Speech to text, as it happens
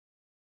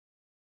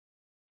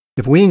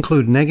If we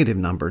include negative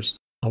numbers,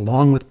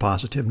 along with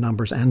positive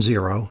numbers and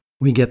 0,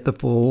 we get the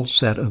full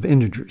set of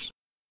integers.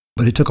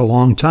 But it took a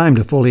long time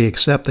to fully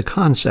accept the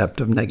concept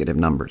of negative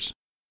numbers.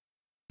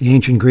 The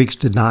ancient Greeks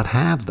did not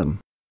have them.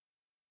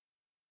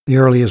 The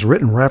earliest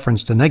written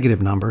reference to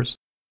negative numbers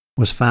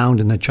was found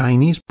in the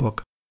Chinese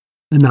book,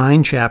 The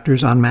 9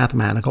 Chapters on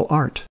Mathematical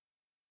Art,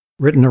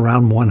 written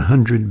around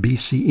 100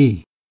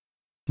 BCE.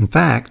 In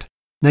fact,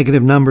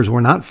 negative numbers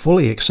were not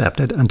fully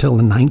accepted until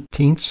the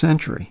 19th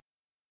century.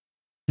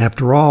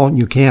 After all,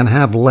 you can't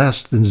have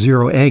less than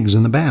 0 eggs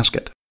in the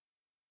basket.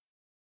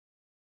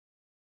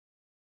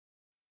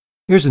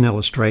 Here's an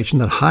illustration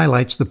that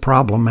highlights the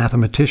problem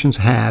mathematicians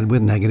had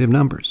with negative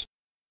numbers.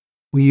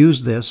 We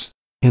use this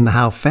in the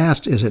How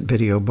Fast Is It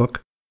video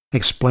book,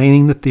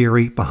 explaining the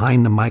theory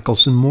behind the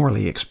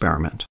Michelson-Morley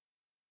experiment.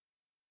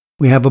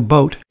 We have a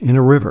boat in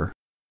a river,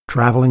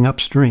 traveling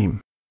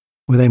upstream,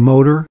 with a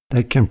motor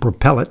that can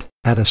propel it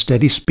at a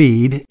steady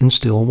speed in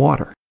still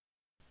water.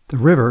 The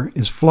river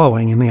is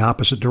flowing in the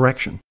opposite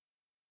direction.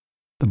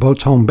 The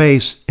boat's home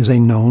base is a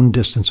known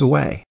distance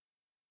away.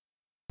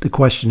 The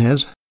question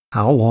is,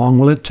 how long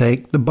will it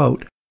take the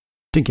boat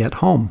to get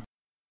home?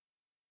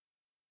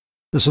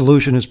 The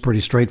solution is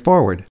pretty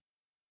straightforward.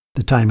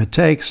 The time it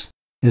takes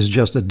is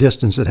just the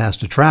distance it has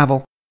to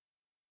travel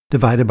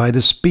divided by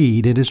the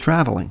speed it is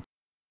traveling.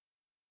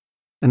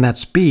 And that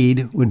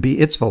speed would be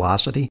its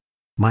velocity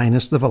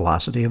minus the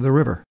velocity of the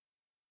river.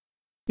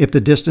 If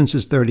the distance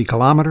is 30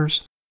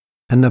 kilometers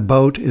and the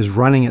boat is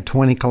running at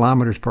 20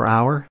 kilometers per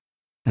hour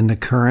and the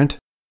current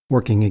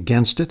working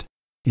against it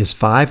is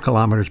 5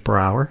 kilometers per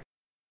hour,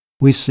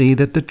 we see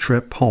that the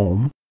trip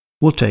home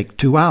will take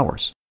 2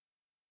 hours.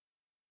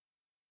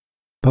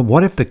 But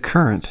what if the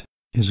current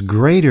is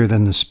greater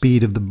than the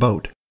speed of the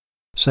boat,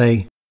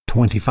 say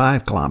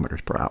 25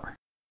 kilometers per hour?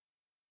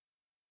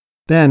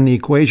 Then the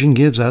equation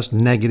gives us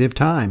negative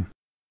time.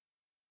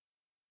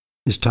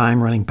 Is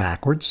time running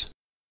backwards?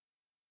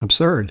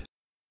 Absurd.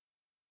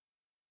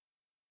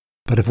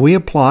 But if we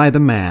apply the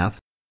math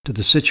to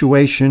the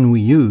situation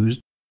we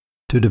used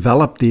to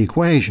develop the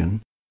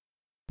equation,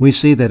 we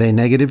see that a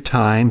negative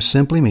time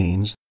simply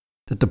means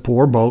that the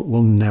poor boat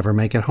will never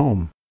make it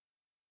home.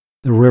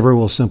 The river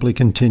will simply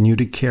continue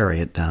to carry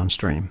it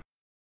downstream.